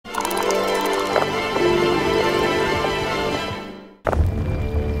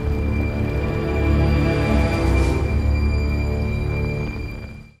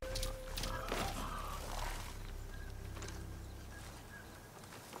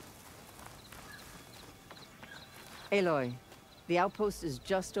Aloy, the outpost is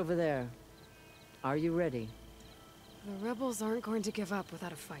just over there. Are you ready? The rebels aren't going to give up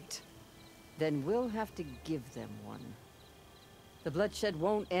without a fight. Then we'll have to give them one. The bloodshed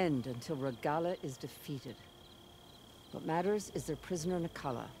won't end until Nakalla is defeated. What matters is their prisoner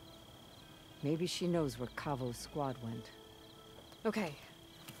Nakalla. Maybe she knows where Kavvoh's squad went. Okay,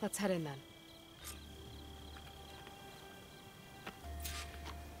 let's head in then.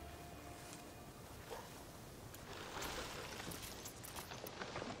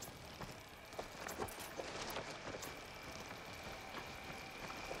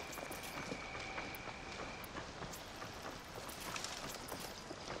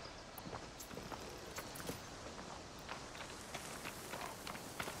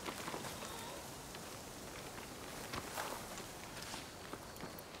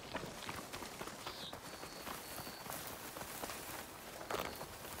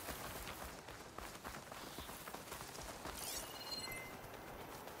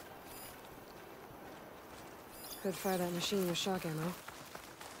 Could fire that machine with shock ammo.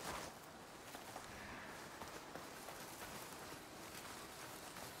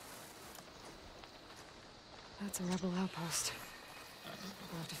 That's a rebel outpost.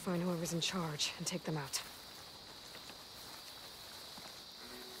 We'll have to find whoever's in charge and take them out.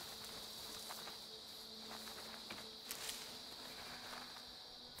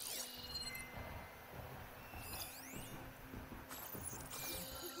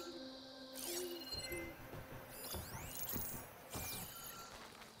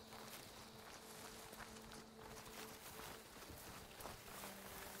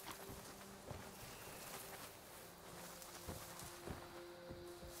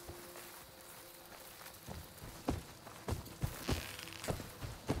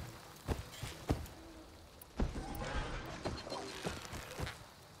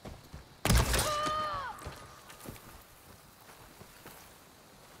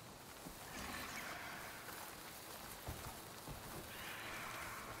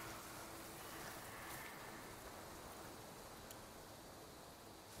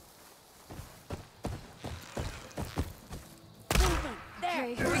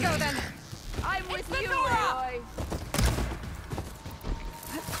 Okay, here we go then. I'm with you, Aloy.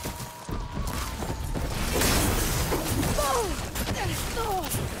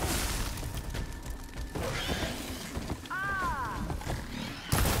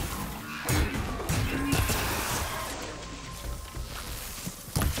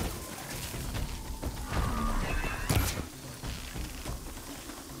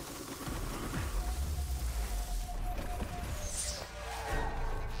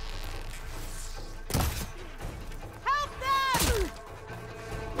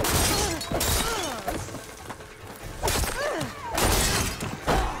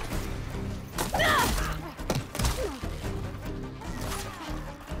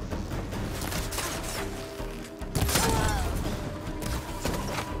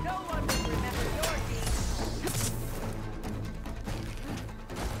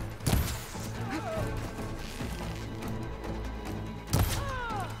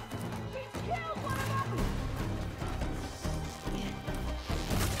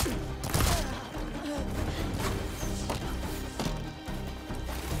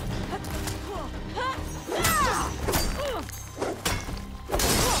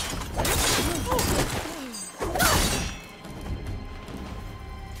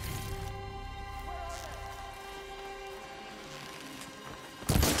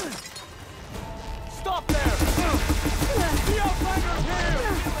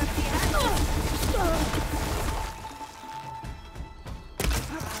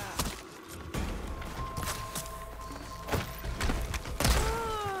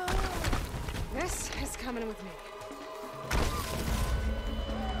 Coming with me.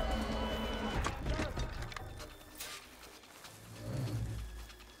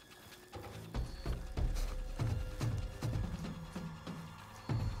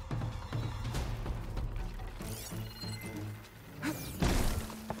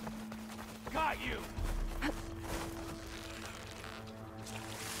 Got you.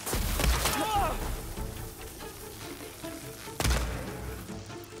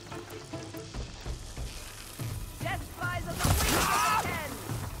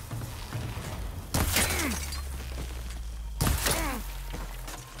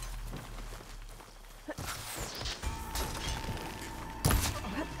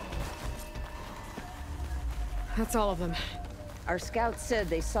 That's all of them. Our scouts said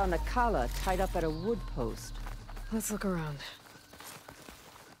they saw Nakalla tied up at a wood post. Let's look around.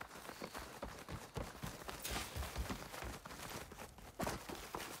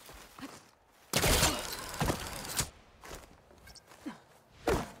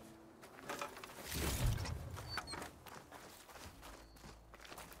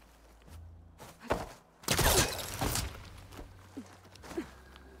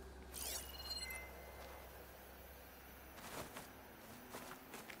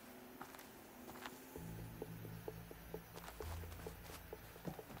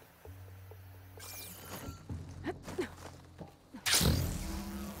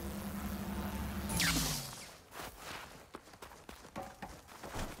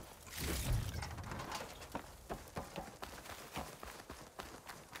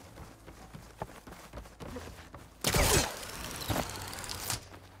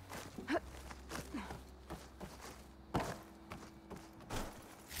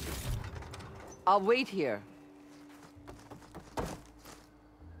 I'll wait here.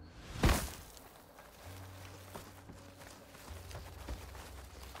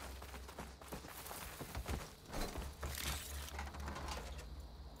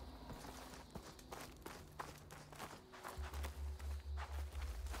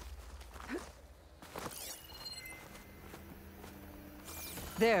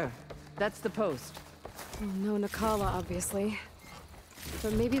 There. That's the post. Well, no Nakalla, obviously.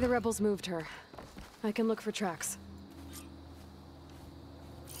 But maybe the rebels moved her. I can look for tracks.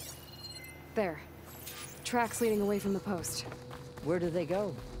 There. Tracks leading away from the post. Where do they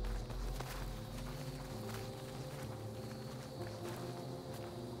go?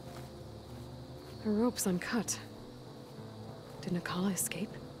 The rope's uncut. Did Nakalla escape?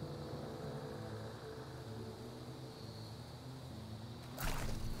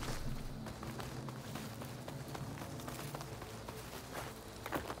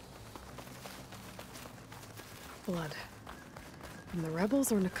 Blood. From the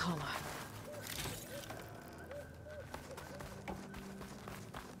rebels or Nakalla?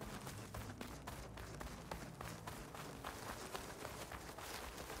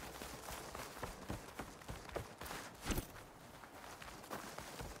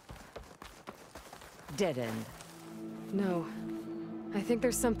 Dead end. No. I think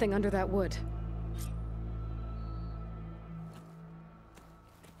there's something under that wood.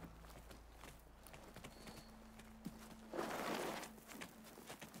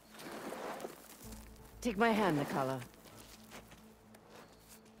 Take my hand, Nakalla.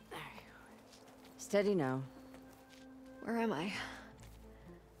 Steady now. Where am I?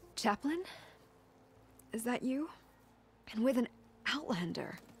 Chaplain? Is that you? And with an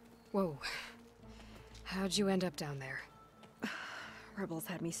outlander. Whoa. How'd you end up down there? Rebels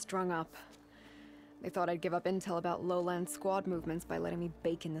had me strung up. They thought I'd give up intel about lowland squad movements by letting me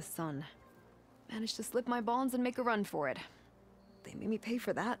bake in the sun. Managed to slip my bonds and make a run for it. They made me pay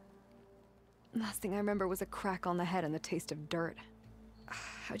for that. Last thing I remember was a crack on the head and the taste of dirt.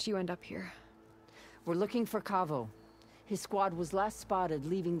 How'd you end up here? We're looking for Kavvoh. His squad was last spotted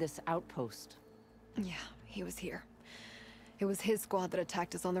leaving this outpost. Yeah, he was here. It was his squad that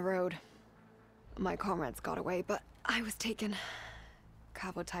attacked us on the road. My comrades got away, but I was taken.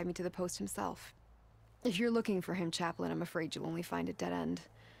 Kavvoh tied me to the post himself. If you're looking for him, Chaplain, I'm afraid you'll only find a dead end.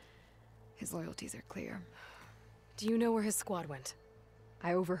 His loyalties are clear. Do you know where his squad went?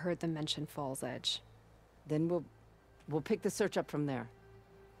 I overheard them mention Fall's Edge. Then we'll pick the search up from there.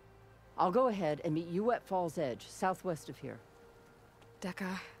 I'll go ahead and meet you at Fall's Edge, southwest of here.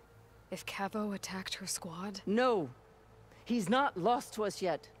 Dekka, if Kavvoh attacked her squad? No! He's not lost to us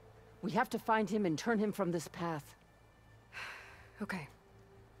yet. We have to find him and turn him from this path. Okay.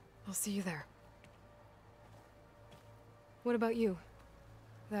 I'll see you there. What about you?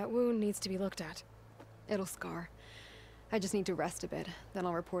 That wound needs to be looked at. It'll scar. I just need to rest a bit, then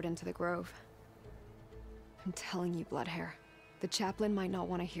I'll report into the Grove. I'm telling you, Bloodhair. The chaplain might not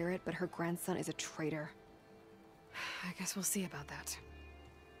want to hear it, but her grandson is a traitor. I guess we'll see about that.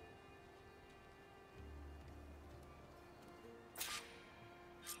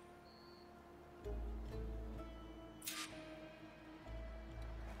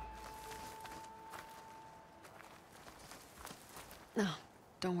 No,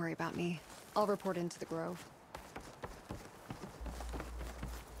 don't worry about me. I'll report into the Grove.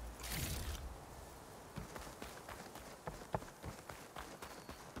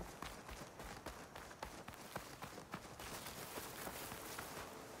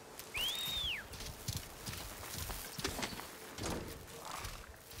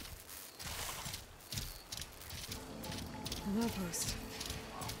 An outpost.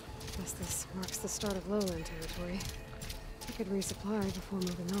 Guess this marks the start of lowland territory. I could resupply before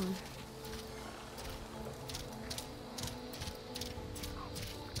moving on.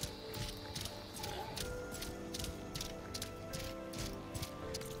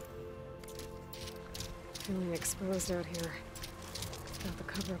 Feeling exposed out here. Without the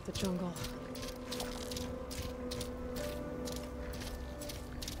cover of the jungle.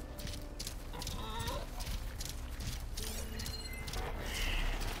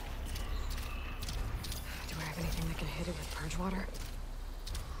 Do I have anything that can hit it with purge water?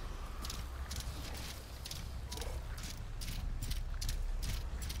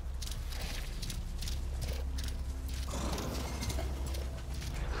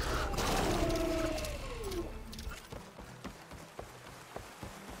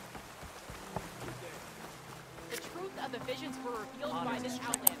 The visions were revealed by this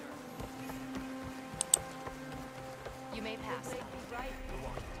outlander. You may pass.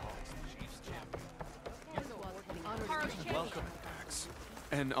 Welcome, Max.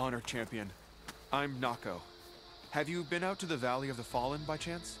 An honor champion. I'm Nako. Have you been out to the Valley of the Fallen by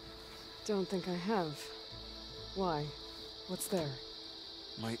chance? Don't think I have. Why? What's there?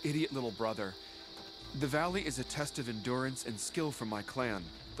 My idiot little brother. The valley is a test of endurance and skill from my clan,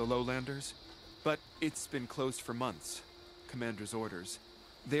 the Lowlanders. But it's been closed for months. Commander's orders.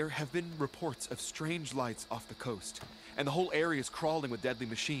 There have been reports of strange lights off the coast, and the whole area is crawling with deadly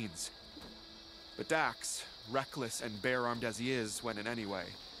machines. But Dax, reckless and bare-armed as he is when in any way,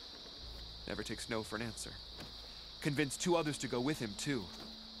 never takes no for an answer. Convinced 2 others to go with him, too.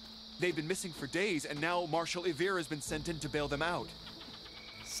 They've been missing for days, and now Marshal Ivir has been sent in to bail them out.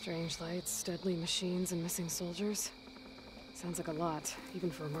 Strange lights, deadly machines, and missing soldiers. Sounds like a lot, even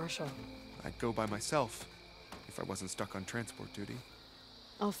for a marshal. I'd go by myself, if I wasn't stuck on transport duty.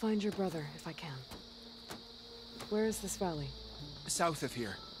 I'll find your brother, if I can. Where is this valley? South of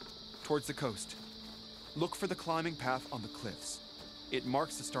here, towards the coast. Look for the climbing path on the cliffs. It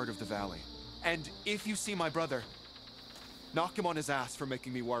marks the start of the valley. And if you see my brother, knock him on his ass for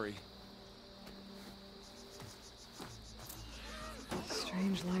making me worry.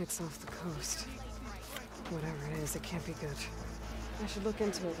 Strange lights off the coast. Whatever it is, it can't be good. I should look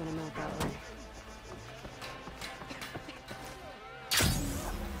into it when I'm out that way.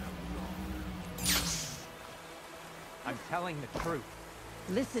 I'm telling the truth.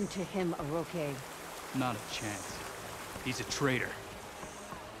 Listen to him, Arokkeh. Not a chance. He's a traitor.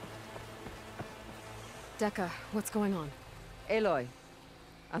 Dekka, what's going on? Aloy,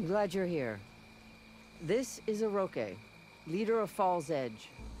 I'm glad you're here. This is Arokkeh, leader of Fall's Edge.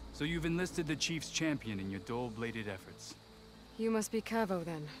 So you've enlisted the Chief's champion in your dull-bladed efforts. You must be Kavvoh,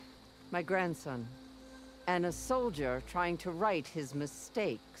 then. My grandson. And a soldier trying to right his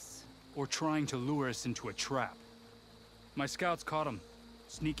mistakes. Or trying to lure us into a trap. My scouts caught him,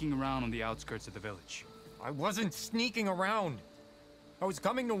 sneaking around on the outskirts of the village. I wasn't sneaking around. I was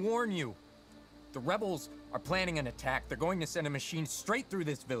coming to warn you. The rebels are planning an attack. They're going to send a machine straight through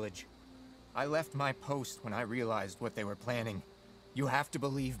this village. I left my post when I realized what they were planning. You have to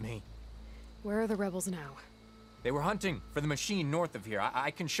believe me. Where are the rebels now? They were hunting for the machine north of here.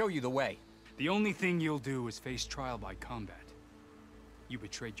 I can show you the way. The only thing you'll do is face trial by combat. You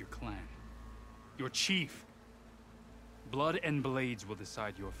betrayed your clan. Your chief. Blood and blades will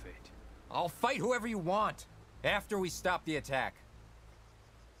decide your fate. I'll fight whoever you want, after we stop the attack.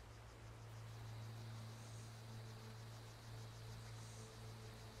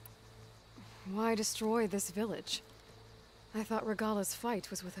 Why destroy this village? I thought Regalla's fight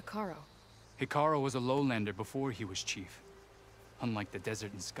was with Hekarro. Hekarro was a lowlander before he was chief. Unlike the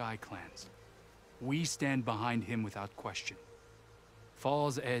Desert and Sky clans. We stand behind him without question.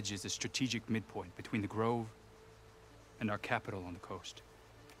 Fall's Edge is a strategic midpoint between the Grove and our capital on the coast.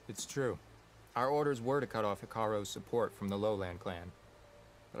 It's true. Our orders were to cut off Hekarro's support from the Lowland clan.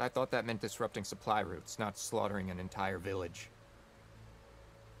 But I thought that meant disrupting supply routes, not slaughtering an entire village.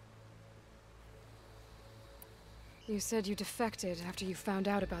 You said you defected after you found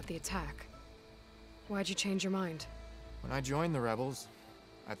out about the attack. Why'd you change your mind? When I joined the rebels,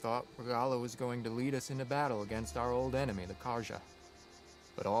 I thought Regalla was going to lead us into battle against our old enemy, the Carja.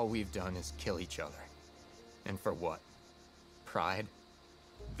 But all we've done is kill each other. And for what? Pride?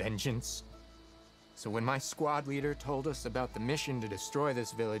 Vengeance? So when my squad leader told us about the mission to destroy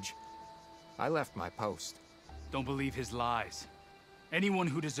this village, I left my post. Don't believe his lies. Anyone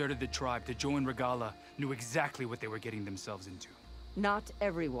who deserted the tribe to join Regalla knew exactly what they were getting themselves into. Not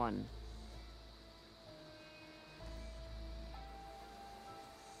everyone.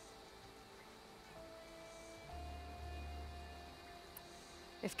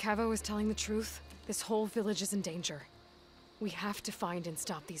 If Kavvoh is telling the truth, this whole village is in danger. We have to find and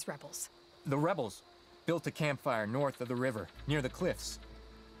stop these rebels. The rebels built a campfire north of the river, near the cliffs.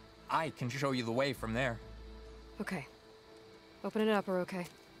 I can show you the way from there. Okay. Open it up, Arokkeh.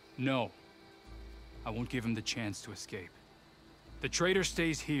 No. I won't give him the chance to escape. The traitor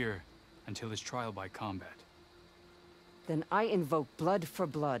stays here until his trial by combat. Then I invoke blood for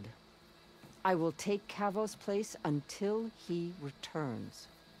blood. I will take Kavvoh's place until he returns.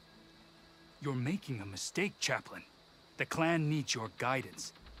 You're making a mistake, Chaplain. The clan needs your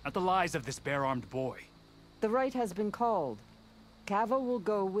guidance, not the lies of this bare-armed boy. The right has been called. Kavvoh will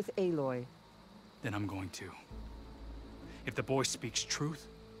go with Aloy. Then I'm going to. If the boy speaks truth,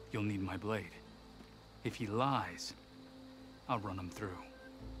 you'll need my blade. If he lies, I'll run him through.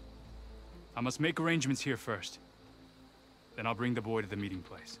 I must make arrangements here first. Then I'll bring the boy to the meeting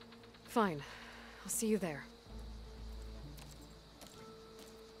place. Fine. I'll see you there.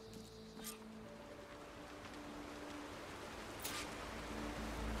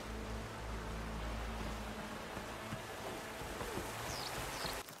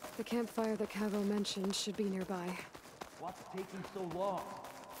 The campfire that Kavvoh mentioned should be nearby. What's taking so long?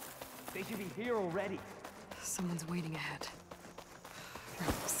 They should be here already. Someone's waiting ahead.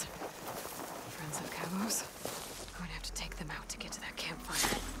 Rebels. Friends of Kavvoh's. Going to have to take them out to get to that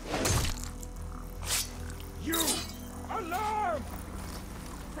campfire. You! Alarm!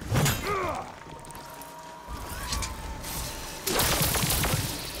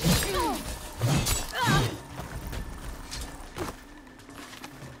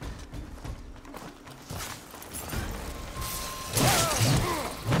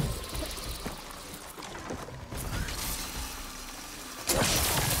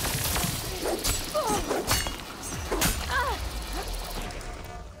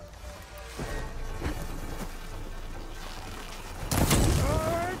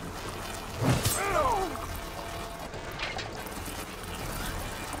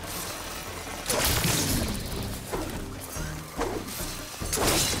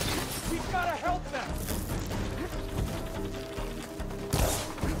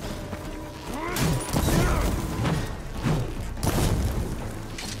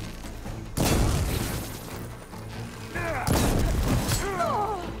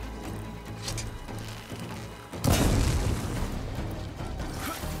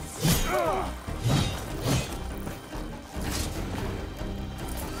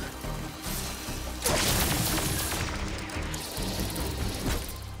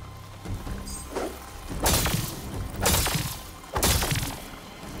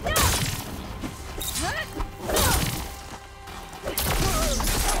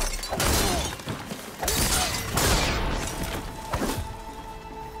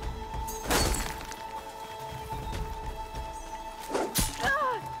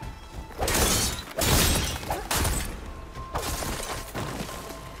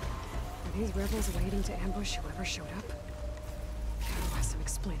 These rebels waiting to ambush whoever showed up? Kavvoh has some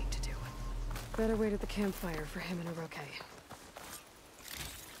explaining to do. Better wait at the campfire for him and Arokkeh.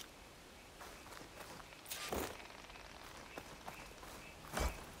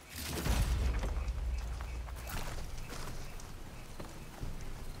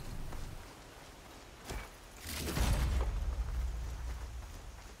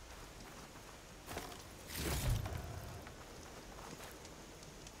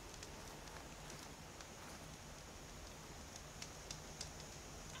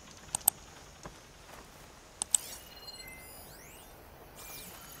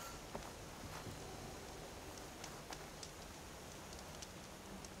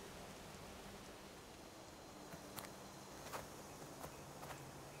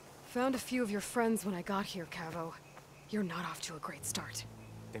 Found a few of your friends when I got here, Kavvoh. You're not off to a great start.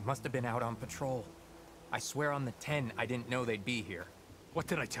 They must have been out on patrol. I swear on the 10, I didn't know they'd be here. What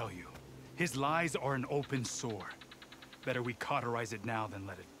did I tell you? His lies are an open sore. Better we cauterize it now than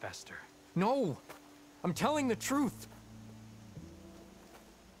let it fester. No! I'm telling the truth!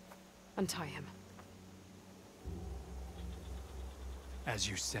 Untie him. As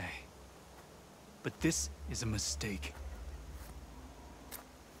you say. But this is a mistake.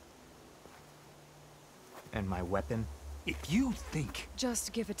 And my weapon? If you think...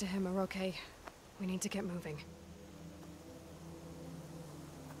 Just give it to him, Arokkeh. We need to get moving.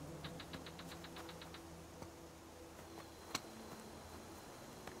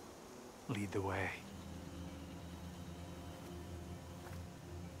 Lead the way.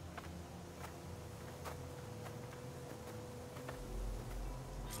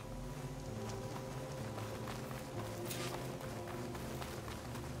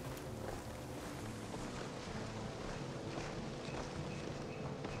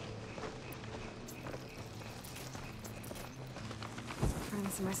 Find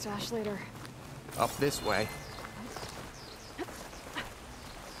this in my stash later. Up this way.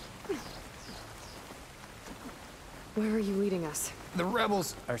 Where are you leading us? The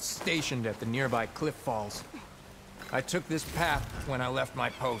rebels are stationed at the nearby cliff falls. I took this path when I left my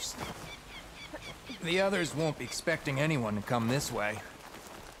post. The others won't be expecting anyone to come this way.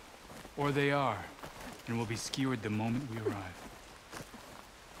 Or they are, and will be skewered the moment we arrive.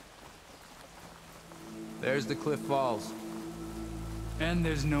 There's the cliff falls. And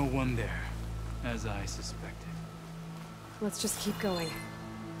there's no one there, as I suspected. Let's just keep going.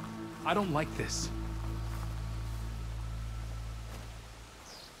 I don't like this.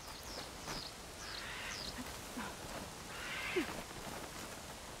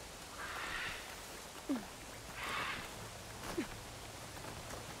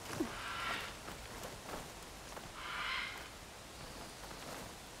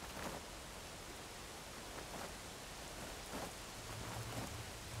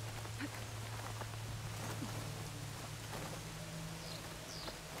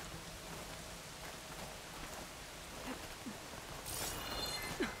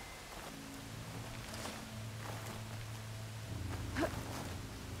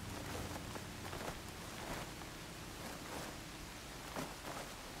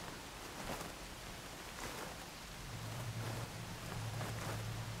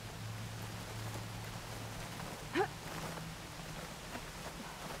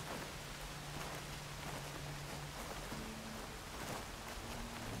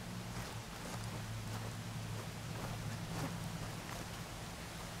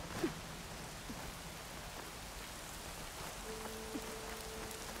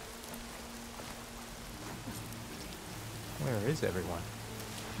 Where is everyone?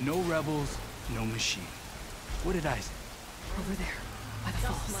 No rebels, no machine. What did I say? Over there, by the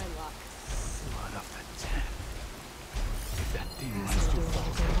falls. Blood of the Ten. If that thing Yes, runs they'll through do a lot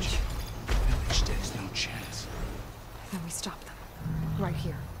of Falls Edge, damage. the village stands no chance. Then we stop them. Right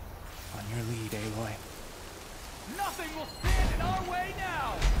here. On your lead, Aloy. Nothing will stand in our way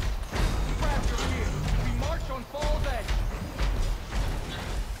now! Grab your gear. We march on Falls Edge.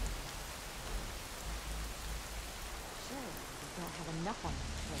 Sure, we don't have enough on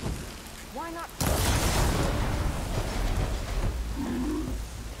this place. Why not?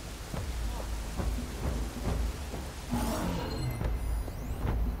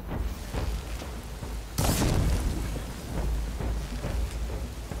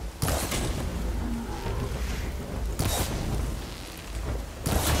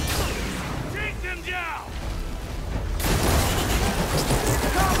 Take them down!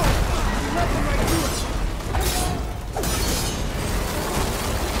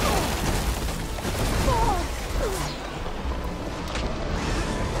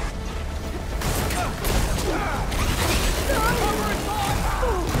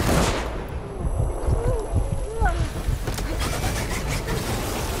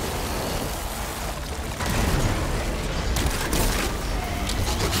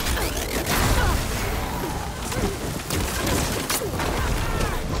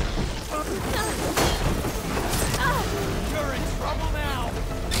 You're in trouble now!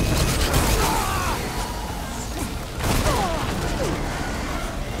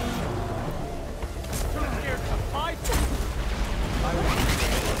 Too scared to fight?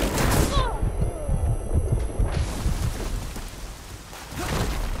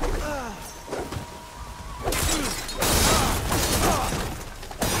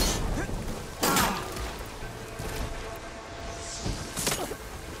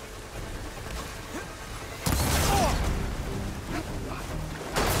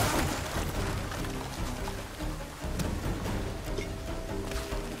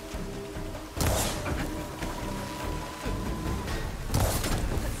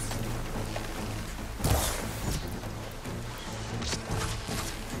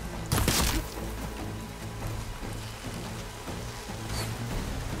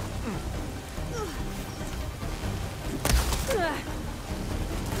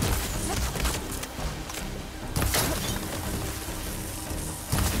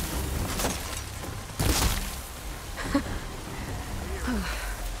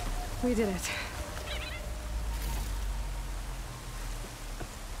 We did it.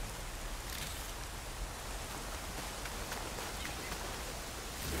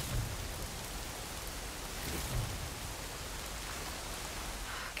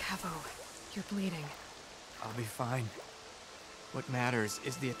 Kavvoh, you're bleeding. I'll be fine. What matters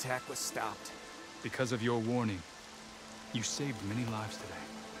is the attack was stopped. Because of your warning, you saved many lives today.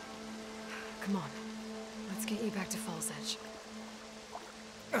 Come on. Let's get you back to Falls Edge.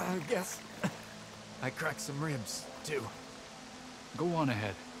 I guess I cracked some ribs, too. Go on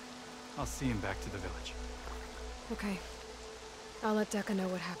ahead. I'll see him back to the village. Okay. I'll let Dekka know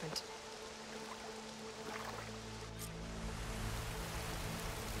what happened.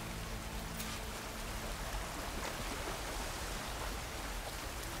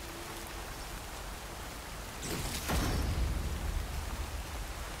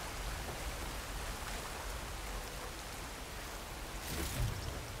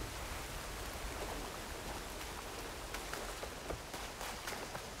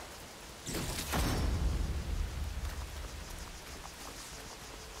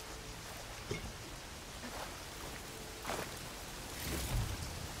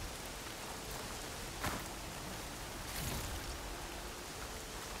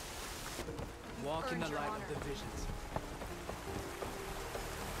 Walk in the light of the visions.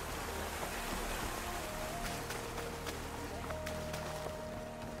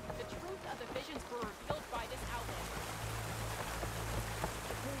 The truth of the visions were revealed by this outlet.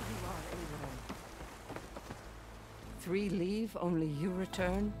 Here you are, Aloy. 3 leave, only you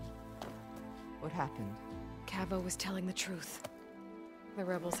return? What happened? Kavvoh was telling the truth. The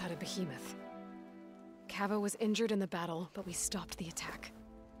rebels had a behemoth. Kavvoh was injured in the battle, but we stopped the attack.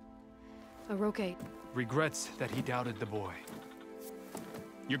 Arokkeh... Regrets that he doubted the boy.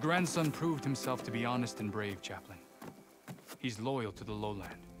 Your grandson proved himself to be honest and brave, Chaplain. He's loyal to the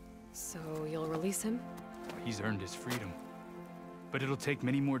lowland. So you'll release him? He's earned his freedom. But it'll take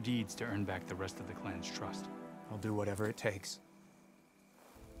many more deeds to earn back the rest of the clan's trust. I'll do whatever it takes.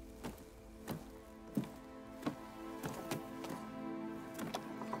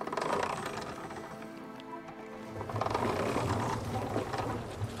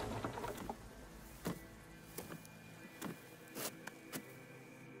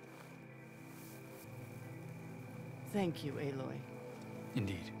 Thank you, Aloy.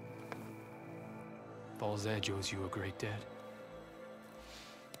 Indeed. Falls Edge owes you a great debt.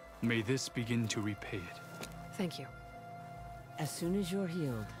 May this begin to repay it. Thank you. As soon as you're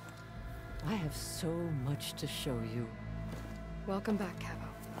healed, I have so much to show you. Welcome back,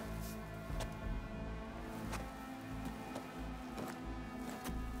 Kavvoh.